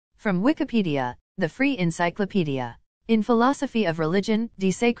From Wikipedia, the free encyclopedia. In philosophy of religion,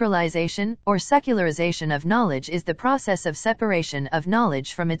 desacralization, or secularization of knowledge is the process of separation of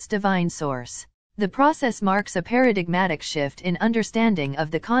knowledge from its divine source. The process marks a paradigmatic shift in understanding of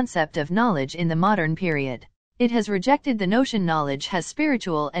the concept of knowledge in the modern period. It has rejected the notion knowledge has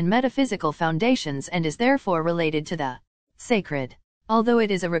spiritual and metaphysical foundations and is therefore related to the sacred. Although it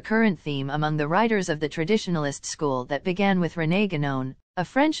is a recurrent theme among the writers of the traditionalist school that began with René Guénon, a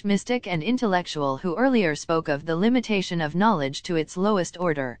French mystic and intellectual who earlier spoke of the limitation of knowledge to its lowest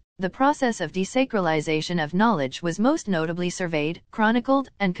order, the process of desacralization of knowledge was most notably surveyed, chronicled,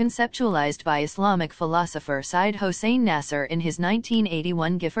 and conceptualized by Islamic philosopher Seyyed Hossein Nasr in his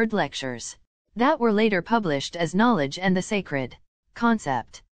 1981 Gifford Lectures, that were later published as Knowledge and the Sacred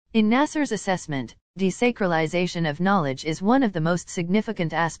Concept. In Nasr's assessment, desacralization of knowledge is one of the most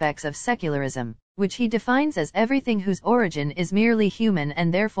significant aspects of secularism, which he defines as everything whose origin is merely human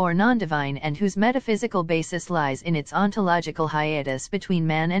and therefore non-divine and whose metaphysical basis lies in its ontological hiatus between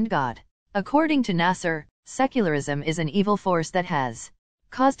man and God. According to Nasr, secularism is an evil force that has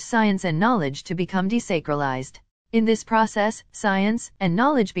caused science and knowledge to become desacralized. In this process, science and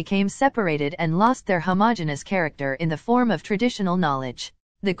knowledge became separated and lost their homogeneous character in the form of traditional knowledge.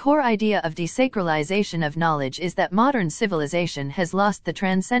 The core idea of desacralization of knowledge is that modern civilization has lost the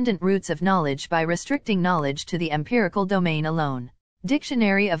transcendent roots of knowledge by restricting knowledge to the empirical domain alone.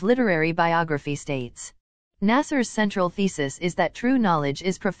 Dictionary of Literary Biography states, Nasr's central thesis is that true knowledge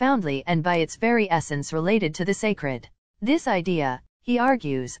is profoundly and by its very essence related to the sacred. This idea, he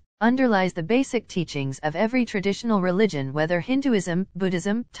argues, underlies the basic teachings of every traditional religion, whether Hinduism,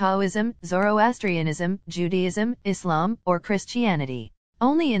 Buddhism, Taoism, Zoroastrianism, Judaism, Islam, or Christianity.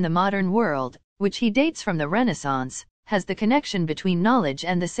 Only in the modern world, which he dates from the Renaissance, has the connection between knowledge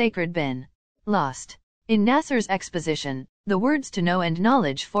and the sacred been lost. In Nasr's exposition, the words to know and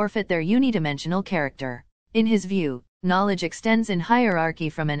knowledge forfeit their unidimensional character. In his view, knowledge extends in hierarchy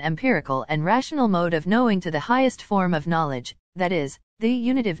from an empirical and rational mode of knowing to the highest form of knowledge, that is, the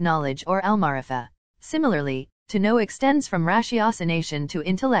unitive knowledge or al-marifa. Similarly, to know extends from ratiocination to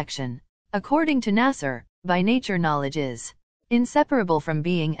intellection. According to Nasr, by nature knowledge is inseparable from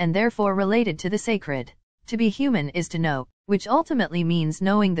being and therefore related to the sacred. To be human is to know, which ultimately means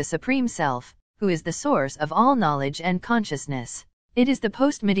knowing the Supreme Self, who is the source of all knowledge and consciousness. It is the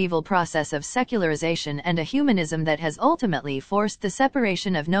post-medieval process of secularization and a humanism that has ultimately forced the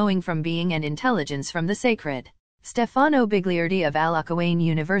separation of knowing from being and intelligence from the sacred. Stefano Bigliardi of Al-Akwain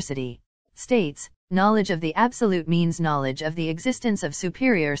University states, knowledge of the absolute means knowledge of the existence of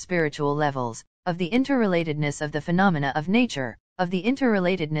superior spiritual levels, of the interrelatedness of the phenomena of nature, of the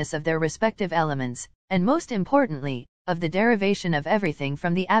interrelatedness of their respective elements, and most importantly, of the derivation of everything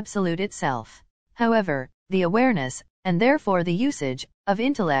from the absolute itself. However, the awareness, and therefore the usage, of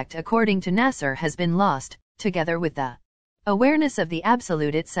intellect according to Nasr has been lost, together with the awareness of the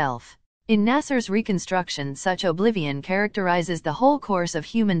absolute itself. In Nasr's reconstruction, such oblivion characterizes the whole course of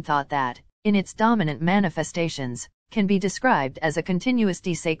human thought that, in its dominant manifestations, can be described as a continuous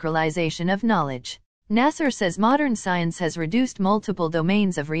desacralization of knowledge. Nasr says modern science has reduced multiple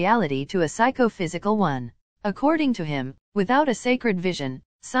domains of reality to a psychophysical one. According to him, without a sacred vision,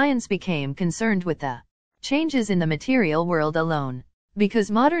 science became concerned with the changes in the material world alone.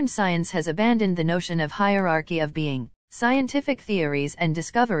 Because modern science has abandoned the notion of hierarchy of being, scientific theories and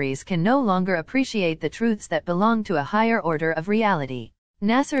discoveries can no longer appreciate the truths that belong to a higher order of reality.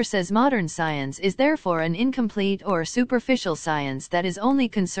 Nasr says modern science is therefore an incomplete or superficial science that is only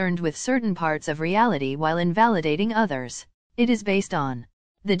concerned with certain parts of reality while invalidating others. It is based on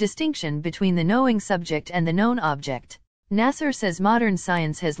the distinction between the knowing subject and the known object. Nasr says modern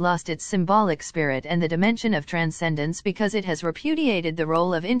science has lost its symbolic spirit and the dimension of transcendence because it has repudiated the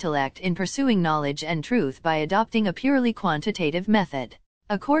role of intellect in pursuing knowledge and truth by adopting a purely quantitative method.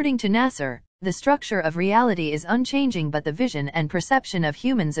 According to Nasr, the structure of reality is unchanging, but the vision and perception of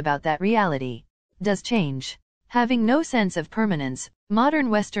humans about that reality does change. Having no sense of permanence,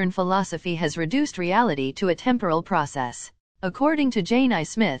 modern Western philosophy has reduced reality to a temporal process. According to Jane I.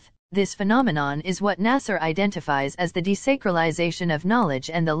 Smith, this phenomenon is what Nasr identifies as the desacralization of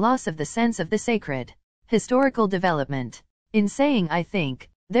knowledge and the loss of the sense of the sacred. Historical development. In saying I think,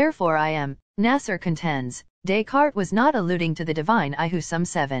 therefore I am, Nasr contends, Descartes was not alluding to the divine I who some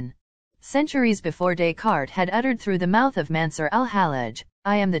 7 centuries before Descartes had uttered through the mouth of Mansur al-Hallaj,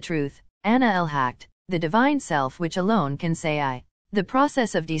 I am the truth, Ana el-Haqq, the divine self which alone can say I. The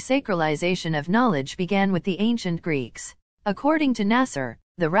process of desacralization of knowledge began with the ancient Greeks. According to Nasr,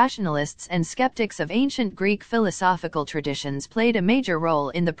 the rationalists and skeptics of ancient Greek philosophical traditions played a major role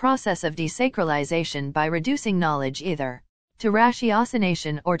in the process of desacralization by reducing knowledge either to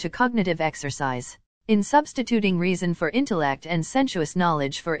ratiocination or to cognitive exercise. In substituting reason for intellect and sensuous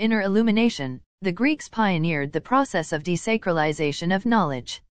knowledge for inner illumination, the Greeks pioneered the process of desacralization of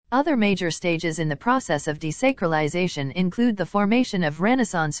knowledge. Other major stages in the process of desacralization include the formation of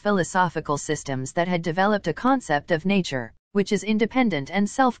Renaissance philosophical systems that had developed a concept of nature, which is independent and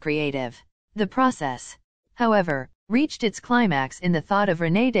self-creative. The process, however, reached its climax in the thought of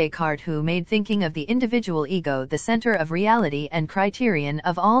René Descartes, who made thinking of the individual ego the center of reality and criterion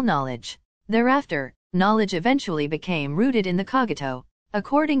of all knowledge. Thereafter, knowledge eventually became rooted in the cogito.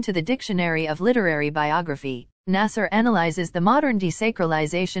 According to the Dictionary of Literary Biography, Nasr analyzes the modern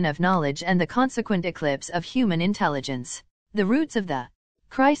desacralization of knowledge and the consequent eclipse of human intelligence. The roots of the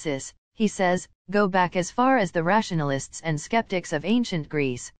crisis, he says, go back as far as the rationalists and skeptics of ancient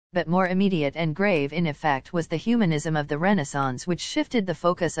Greece, but more immediate and grave in effect was the humanism of the Renaissance, which shifted the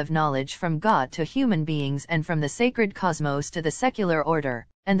focus of knowledge from God to human beings and from the sacred cosmos to the secular order,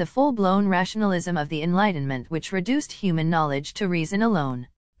 and the full-blown rationalism of the Enlightenment, which reduced human knowledge to reason alone.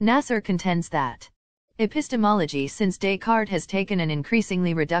 Nasr contends that epistemology since Descartes has taken an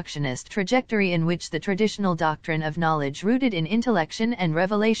increasingly reductionist trajectory in which the traditional doctrine of knowledge rooted in intellection and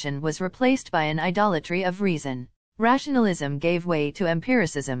revelation was replaced by an idolatry of reason. Rationalism gave way to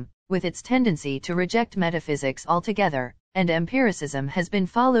empiricism, with its tendency to reject metaphysics altogether, and empiricism has been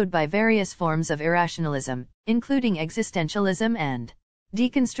followed by various forms of irrationalism, including existentialism and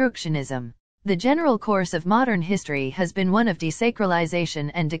deconstructionism. The general course of modern history has been one of desacralization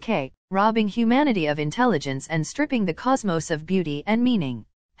and decay, robbing humanity of intelligence and stripping the cosmos of beauty and meaning.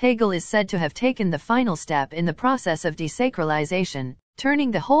 Hegel is said to have taken the final step in the process of desacralization,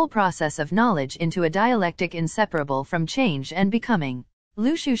 turning the whole process of knowledge into a dialectic inseparable from change and becoming.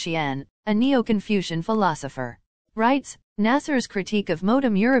 Liu Shuxian, a Neo-Confucian philosopher, writes, Nasr's critique of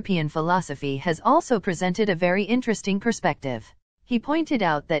modern European philosophy has also presented a very interesting perspective. He pointed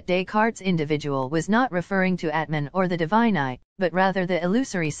out that Descartes' individual was not referring to Atman or the divine I, but rather the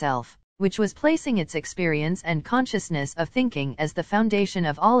illusory self, which was placing its experience and consciousness of thinking as the foundation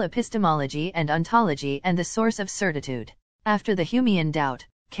of all epistemology and ontology and the source of certitude. After the Humean doubt,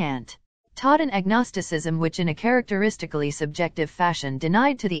 Kant taught an agnosticism which in a characteristically subjective fashion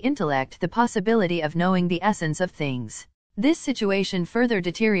denied to the intellect the possibility of knowing the essence of things. This situation further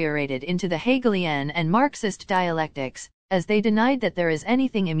deteriorated into the Hegelian and Marxist dialectics, as they denied that there is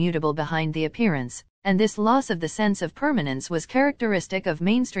anything immutable behind the appearance, and this loss of the sense of permanence was characteristic of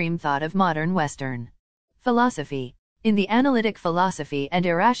mainstream thought of modern Western philosophy. In the analytic philosophy and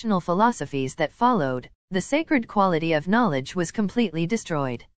irrational philosophies that followed, the sacred quality of knowledge was completely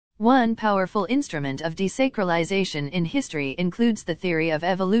destroyed. One powerful instrument of desacralization in history includes the theory of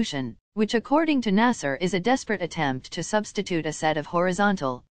evolution, which according to Nasr is a desperate attempt to substitute a set of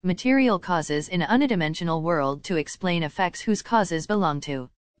horizontal, material causes in an unidimensional world to explain effects whose causes belong to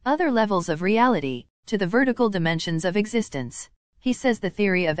other levels of reality, to the vertical dimensions of existence. He says the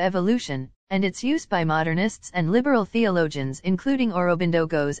theory of evolution, and its use by modernists and liberal theologians including Aurobindo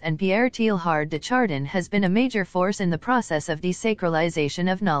Ghos and Pierre Teilhard de Chardin has been a major force in the process of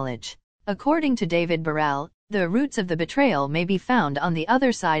desacralization of knowledge. According to David Barral, the roots of the betrayal may be found on the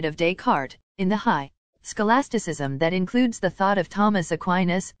other side of Descartes, in the high scholasticism that includes the thought of Thomas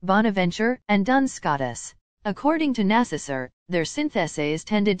Aquinas, Bonaventure, and Duns Scotus. According to Nasr, their syntheses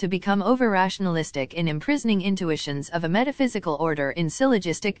tended to become over-rationalistic in imprisoning intuitions of a metaphysical order in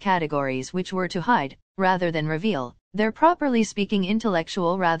syllogistic categories which were to hide, rather than reveal, their properly speaking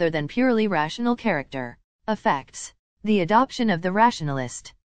intellectual rather than purely rational character. Effects. The adoption of the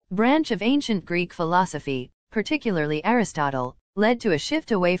rationalist branch of ancient Greek philosophy, particularly Aristotle, led to a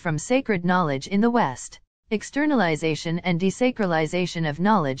shift away from sacred knowledge in the West. Externalization and desacralization of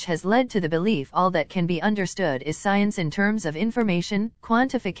knowledge has led to the belief all that can be understood is science in terms of information,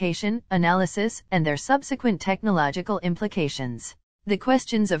 quantification, analysis, and their subsequent technological implications. The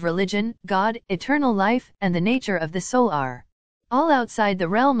questions of religion, God, eternal life, and the nature of the soul are all outside the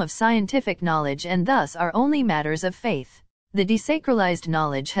realm of scientific knowledge and thus are only matters of faith. The desacralized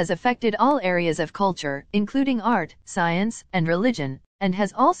knowledge has affected all areas of culture, including art, science, and religion, and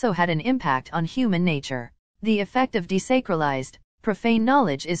has also had an impact on human nature. The effect of desacralized, profane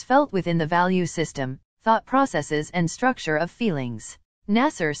knowledge is felt within the value system, thought processes and structure of feelings.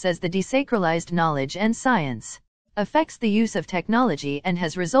 Nasr says the desacralized knowledge and science affects the use of technology and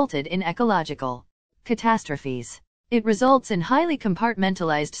has resulted in ecological catastrophes. It results in highly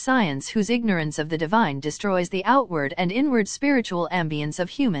compartmentalized science whose ignorance of the divine destroys the outward and inward spiritual ambience of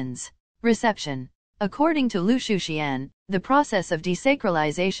humans. Reception. According to Liu Shuxian, the process of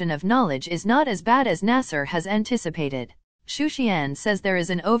desacralization of knowledge is not as bad as Nasr has anticipated. Shushian says there is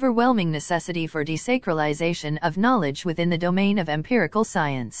an overwhelming necessity for desacralization of knowledge within the domain of empirical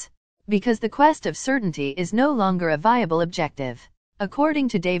science, because the quest of certainty is no longer a viable objective. According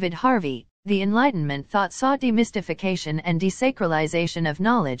to David Harvey, the Enlightenment thought sought demystification and desacralization of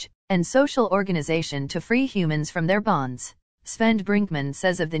knowledge, and social organization to free humans from their bonds. Sven Brinkmann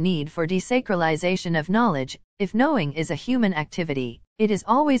says of the need for desacralization of knowledge, if knowing is a human activity, it is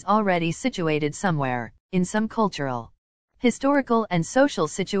always already situated somewhere, in some cultural, historical and social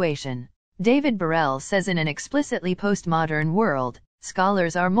situation. David Burrell says in an explicitly postmodern world,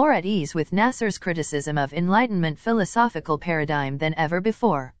 scholars are more at ease with Nasr's criticism of Enlightenment philosophical paradigm than ever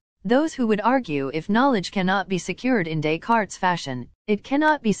before. Those who would argue if knowledge cannot be secured in Descartes' fashion, it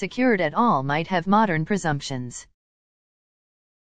cannot be secured at all might have modern presumptions.